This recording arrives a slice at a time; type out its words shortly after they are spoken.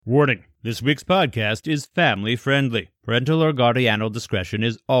Warning, this week's podcast is family-friendly. Parental or guardianal discretion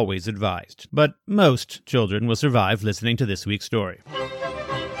is always advised, but most children will survive listening to this week's story.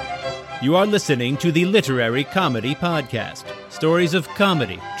 You are listening to the Literary Comedy Podcast. Stories of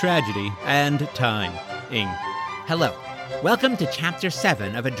comedy, tragedy, and time-ing. Hello. Welcome to Chapter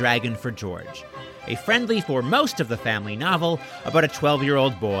 7 of A Dragon for George, a friendly for most of the family novel about a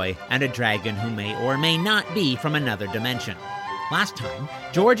 12-year-old boy and a dragon who may or may not be from another dimension. Last time,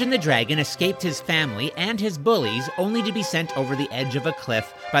 George and the dragon escaped his family and his bullies only to be sent over the edge of a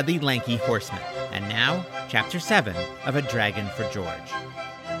cliff by the lanky horseman. And now, Chapter 7 of A Dragon for George.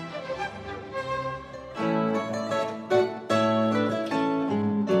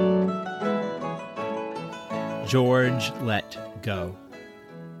 George let go.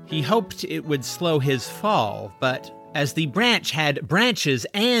 He hoped it would slow his fall, but as the branch had branches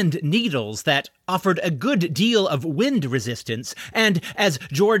and needles that offered a good deal of wind resistance, and as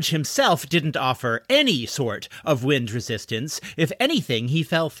George himself didn't offer any sort of wind resistance, if anything, he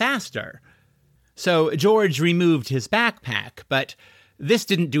fell faster. So George removed his backpack, but this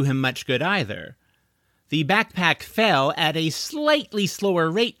didn't do him much good either. The backpack fell at a slightly slower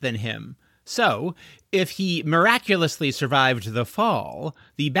rate than him. So, if he miraculously survived the fall,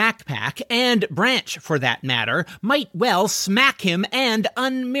 the backpack, and branch for that matter, might well smack him and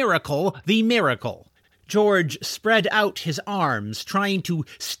unmiracle the miracle. George spread out his arms, trying to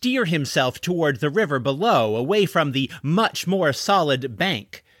steer himself toward the river below, away from the much more solid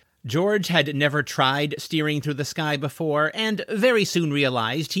bank. George had never tried steering through the sky before, and very soon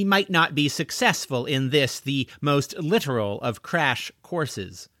realized he might not be successful in this, the most literal of crash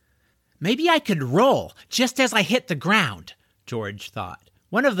courses. Maybe I could roll just as I hit the ground, George thought.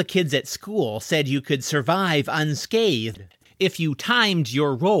 One of the kids at school said you could survive unscathed if you timed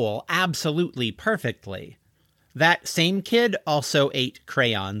your roll absolutely perfectly. That same kid also ate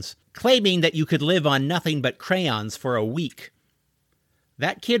crayons, claiming that you could live on nothing but crayons for a week.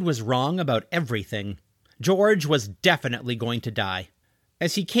 That kid was wrong about everything. George was definitely going to die.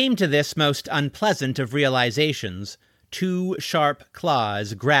 As he came to this most unpleasant of realizations, 2 sharp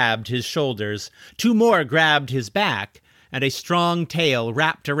claws grabbed his shoulders, 2 more grabbed his back, and a strong tail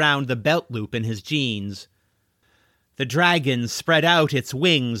wrapped around the belt loop in his jeans. The dragon spread out its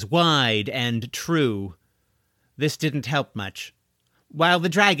wings wide and true. This didn't help much. While the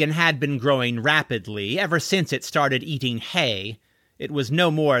dragon had been growing rapidly ever since it started eating hay, it was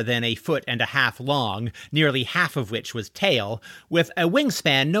no more than 1.5 feet long, nearly half of which was tail, with a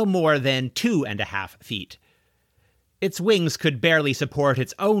wingspan no more than 2.5 feet. Its wings could barely support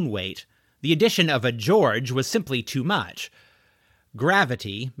its own weight. The addition of a George was simply too much.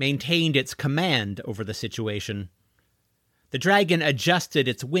 Gravity maintained its command over the situation. The dragon adjusted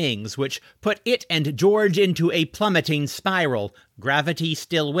its wings, which put it and George into a plummeting spiral, gravity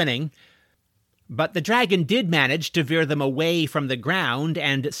still winning. But the dragon did manage to veer them away from the ground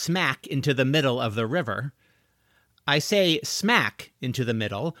and smack into the middle of the river. I say smack into the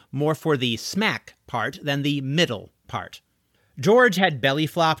middle, more for the smack part than the middle part. George had belly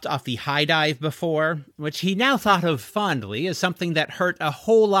flopped off the high dive before, which he now thought of fondly as something that hurt a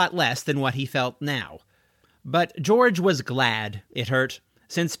whole lot less than what he felt now. But George was glad it hurt,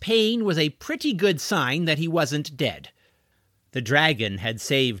 since pain was a pretty good sign that he wasn't dead. The dragon had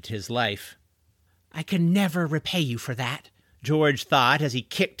saved his life. I can never repay you for that, George thought as he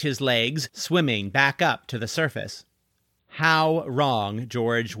kicked his legs, swimming back up to the surface. How wrong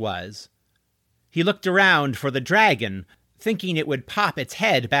George was. He looked around for the dragon, thinking it would pop its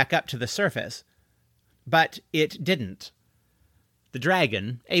head back up to the surface. But it didn't. The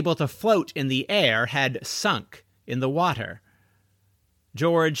dragon, able to float in the air, had sunk in the water.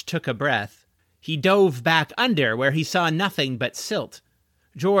 George took a breath. He dove back under, where he saw nothing but silt.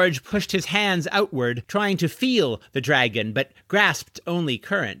 George pushed his hands outward, trying to feel the dragon, but grasped only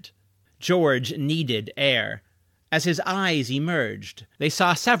current. George needed air. As his eyes emerged, they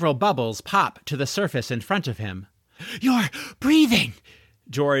saw several bubbles pop to the surface in front of him. "You're breathing!"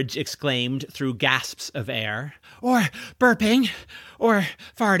 George exclaimed through gasps of air. "Or burping, or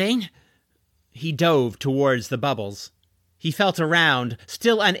farting." He dove towards the bubbles. He felt around,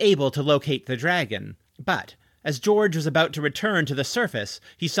 still unable to locate the dragon. But as George was about to return to the surface,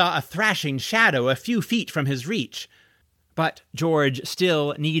 he saw a thrashing shadow a few feet from his reach. But George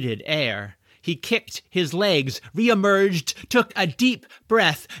still needed air. He kicked his legs, re-emerged, took a deep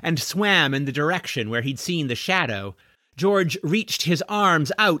breath, and swam in the direction where he'd seen the shadow. George reached his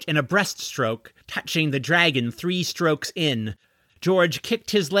arms out in a breaststroke, touching the dragon 3 strokes in. George kicked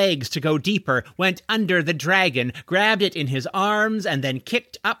his legs to go deeper, went under the dragon, grabbed it in his arms, and then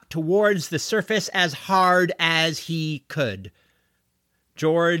kicked up towards the surface as hard as he could.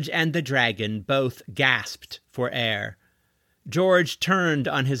 George and the dragon both gasped for air. George turned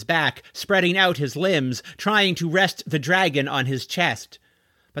on his back, spreading out his limbs, trying to rest the dragon on his chest.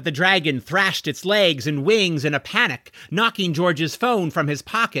 But the dragon thrashed its legs and wings in a panic, knocking George's phone from his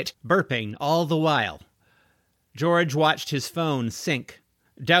pocket, burping all the while. George watched his phone sink,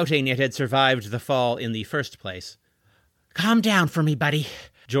 doubting it had survived the fall in the first place. "Calm down for me, buddy,"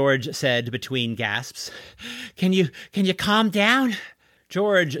 George said between gasps. Can you calm down?"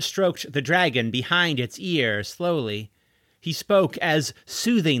 George stroked the dragon behind its ear slowly. He spoke as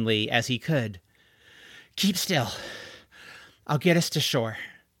soothingly as he could. "Keep still. I'll get us to shore."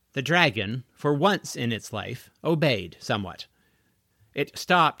 The dragon, for once in its life, obeyed somewhat. It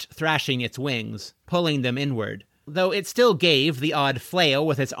stopped thrashing its wings, pulling them inward. Though it still gave the odd flail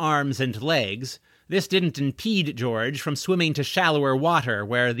with its arms and legs, this didn't impede George from swimming to shallower water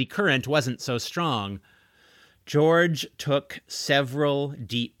where the current wasn't so strong. George took several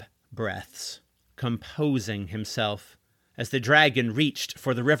deep breaths, composing himself, as the dragon reached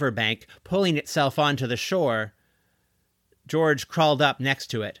for the riverbank, pulling itself onto the shore. George crawled up next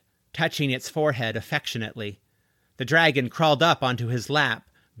to it, touching its forehead affectionately. The dragon crawled up onto his lap,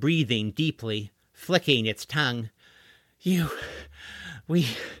 breathing deeply, flicking its tongue. We're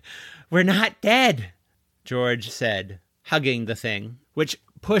not dead," George said, hugging the thing, which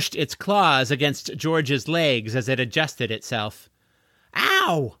pushed its claws against George's legs as it adjusted itself.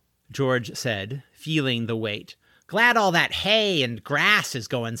 "Ow!" George said, feeling the weight. "Glad all that hay and grass is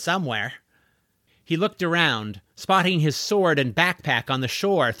going somewhere." He looked around, spotting his sword and backpack on the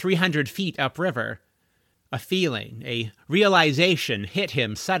shore 300 feet upriver. A feeling, a realization hit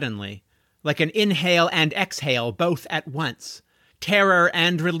him suddenly, like an inhale and exhale both at once, terror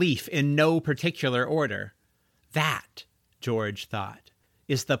and relief in no particular order. That, George thought,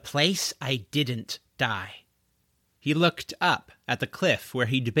 is the place I didn't die. He looked up at the cliff where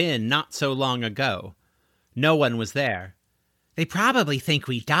he'd been not so long ago. No one was there. "They probably think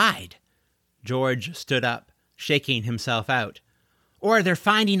we died." George stood up, shaking himself out. "Or they're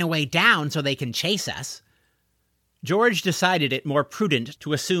finding a way down so they can chase us." George decided it more prudent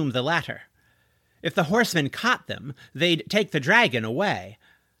to assume the latter. If the horsemen caught them, they'd take the dragon away.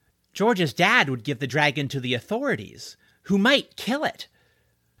 George's dad would give the dragon to the authorities, who might kill it.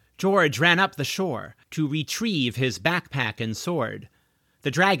 George ran up the shore to retrieve his backpack and sword. The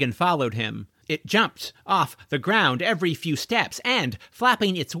dragon followed him. It jumped off the ground every few steps and,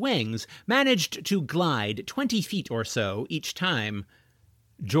 flapping its wings, managed to glide 20 feet or so each time.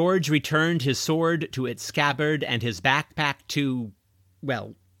 George returned his sword to its scabbard and his backpack to,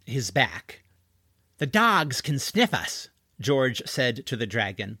 well, his back. "The dogs can sniff us," George said to the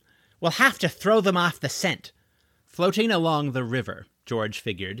dragon. "We'll have to throw them off the scent." Floating along the river, George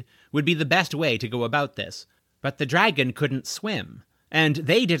figured, would be the best way to go about this. But the dragon couldn't swim, and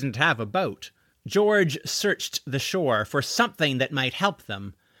they didn't have a boat. George searched the shore for something that might help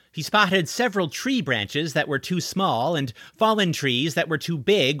them. He spotted several tree branches that were too small and fallen trees that were too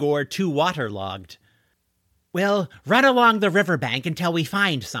big or too waterlogged. "We'll run along the riverbank until we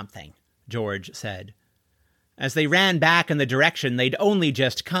find something," George said. As they ran back in the direction they'd only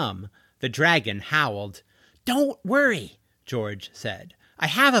just come, the dragon howled. "Don't worry," George said. "I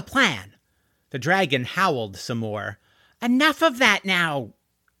have a plan." The dragon howled some more. "Enough of that now,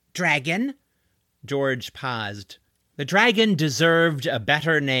 dragon." George paused. The dragon deserved a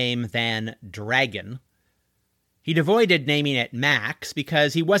better name than Dragon. He'd avoided naming it Max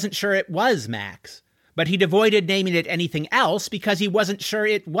because he wasn't sure it was Max, but he'd avoided naming it anything else because he wasn't sure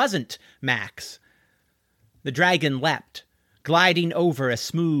it wasn't Max. The dragon leapt, gliding over a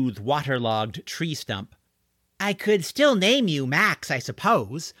smooth, waterlogged tree stump. "I could still name you Max, I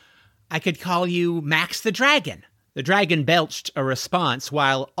suppose. I could call you Max the Dragon." The dragon belched a response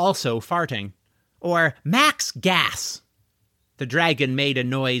while also farting. "Or Max Gas." The dragon made a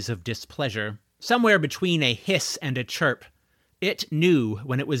noise of displeasure, somewhere between a hiss and a chirp. It knew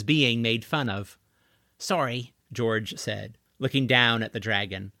when it was being made fun of. "Sorry," George said, looking down at the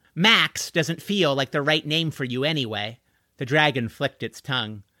dragon. "Max doesn't feel like the right name for you anyway." The dragon flicked its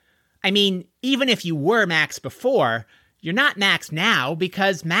tongue. "I mean, even if you were Max before, you're not Max now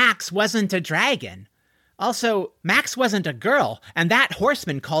because Max wasn't a dragon. Also, Max wasn't a girl, and that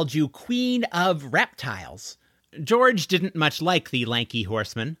horseman called you Queen of Reptiles." George didn't much like the lanky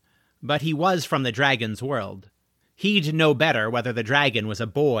horseman, but he was from the dragon's world. He'd know better whether the dragon was a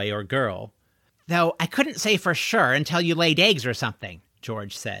boy or girl. "Though I couldn't say for sure until you laid eggs or something,"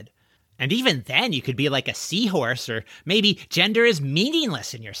 George said. "And even then you could be like a seahorse, or maybe gender is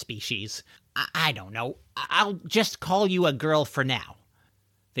meaningless in your species. I don't know. I'll just call you a girl for now."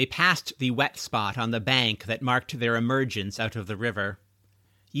 They passed the wet spot on the bank that marked their emergence out of the river.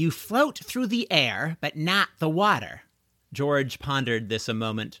 You float through the air, but not the water. George pondered this a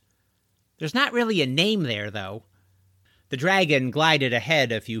moment. There's not really a name there, though. The dragon glided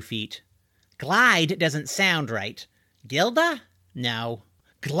ahead a few feet. Glide doesn't sound right. Gilda? No.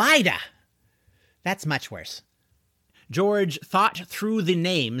 Glida! That's much worse. George thought through the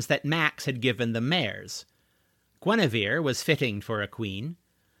names that Max had given the mares. Guinevere was fitting for a queen.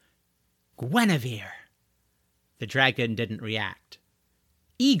 Guinevere. The dragon didn't react.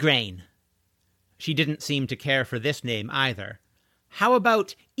 Igraine. She didn't seem to care for this name either. How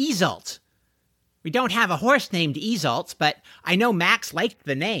about Iseult? We don't have a horse named Iseult, but I know Max liked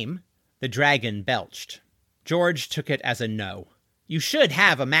the name. The dragon belched. George took it as a no. You should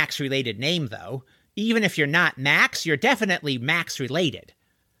have a Max-related name, though. Even if you're not Max, you're definitely Max-related.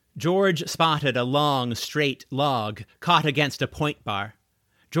 George spotted a long, straight log caught against a point bar.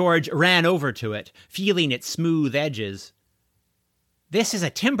 George ran over to it, feeling its smooth edges. This is a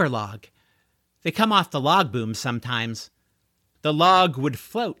timber log. They come off the log booms sometimes. The log would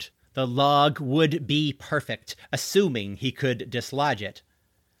float. The log would be perfect, assuming he could dislodge it.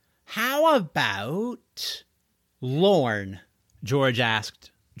 How about Lorne? George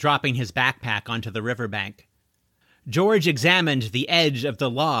asked, dropping his backpack onto the riverbank. George examined the edge of the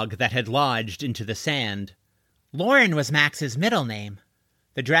log that had lodged into the sand. Lorne was Max's middle name.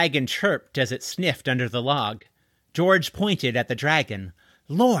 The dragon chirped as it sniffed under the log. George pointed at the dragon.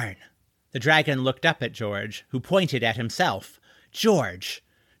 Lorne! The dragon looked up at George, who pointed at himself. George!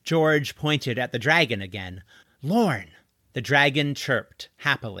 George pointed at the dragon again. Lorne! The dragon chirped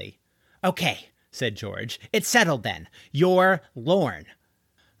happily. Okay, said George. It's settled then. You're Lorne.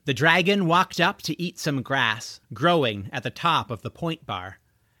 The dragon walked up to eat some grass, growing at the top of the point bar.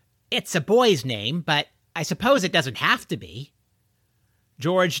 It's a boy's name, but I suppose it doesn't have to be.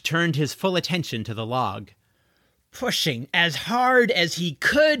 George turned his full attention to the log. Pushing as hard as he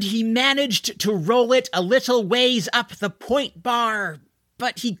could, he managed to roll it a little ways up the point bar,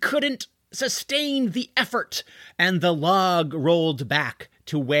 but he couldn't sustain the effort, and the log rolled back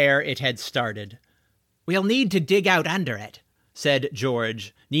to where it had started. We'll need to dig out under it, said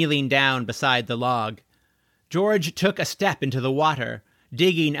George, kneeling down beside the log. George took a step into the water,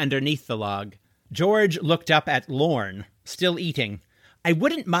 digging underneath the log. George looked up at Lorne, still eating. I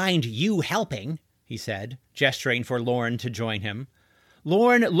wouldn't mind you helping, he said, gesturing for Lorne to join him.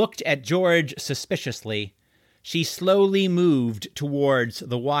 Lorne looked at George suspiciously. She slowly moved towards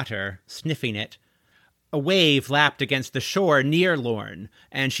the water, sniffing it. A wave lapped against the shore near Lorne,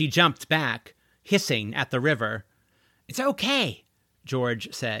 and she jumped back, hissing at the river. It's okay,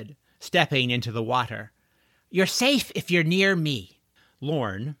 George said, stepping into the water. You're safe if you're near me.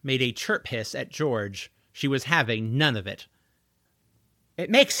 Lorne made a chirp hiss at George. She was having none of it. It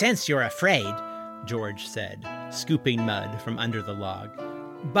makes sense you're afraid, George said, scooping mud from under the log.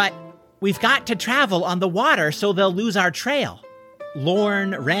 But we've got to travel on the water so they'll lose our trail.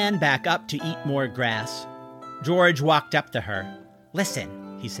 Lorne ran back up to eat more grass. George walked up to her.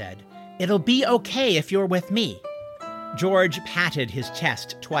 Listen, he said, it'll be okay if you're with me. George patted his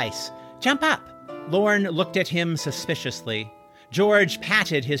chest twice. Jump up. Lorne looked at him suspiciously. George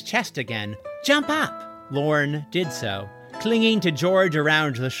patted his chest again. Jump up. Lorne did so, clinging to George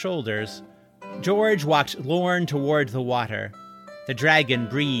around the shoulders. George walked Lorne toward the water. The dragon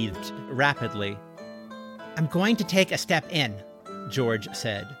breathed rapidly. I'm going to take a step in, George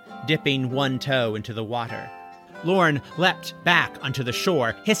said, dipping one toe into the water. Lorne leapt back onto the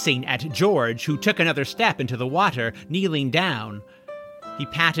shore, hissing at George, who took another step into the water, kneeling down. He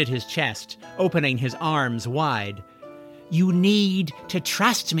patted his chest, opening his arms wide. You need to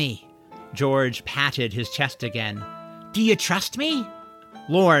trust me. George patted his chest again. Do you trust me?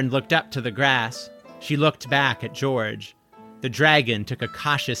 Lorne looked up to the grass. She looked back at George. The dragon took a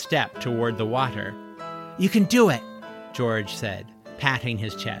cautious step toward the water. You can do it, George said, patting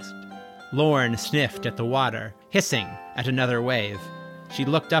his chest. Lorne sniffed at the water, hissing at another wave. She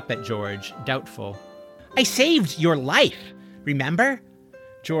looked up at George, doubtful. I saved your life, remember?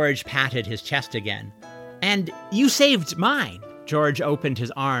 George patted his chest again. And you saved mine. George opened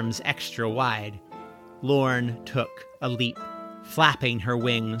his arms extra wide. Lorne took a leap, flapping her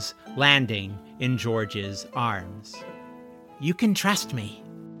wings, landing in George's arms. You can trust me.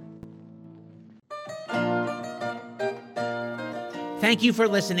 Thank you for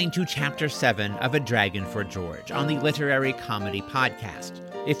listening to Chapter 7 of A Dragon for George on the Literary Comedy Podcast.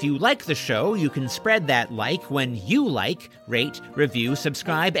 If you like the show, you can spread that like when you like, rate, review,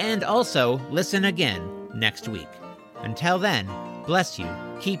 subscribe, and also listen again next week. Until then, bless you,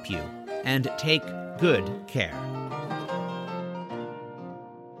 keep you, and take good care.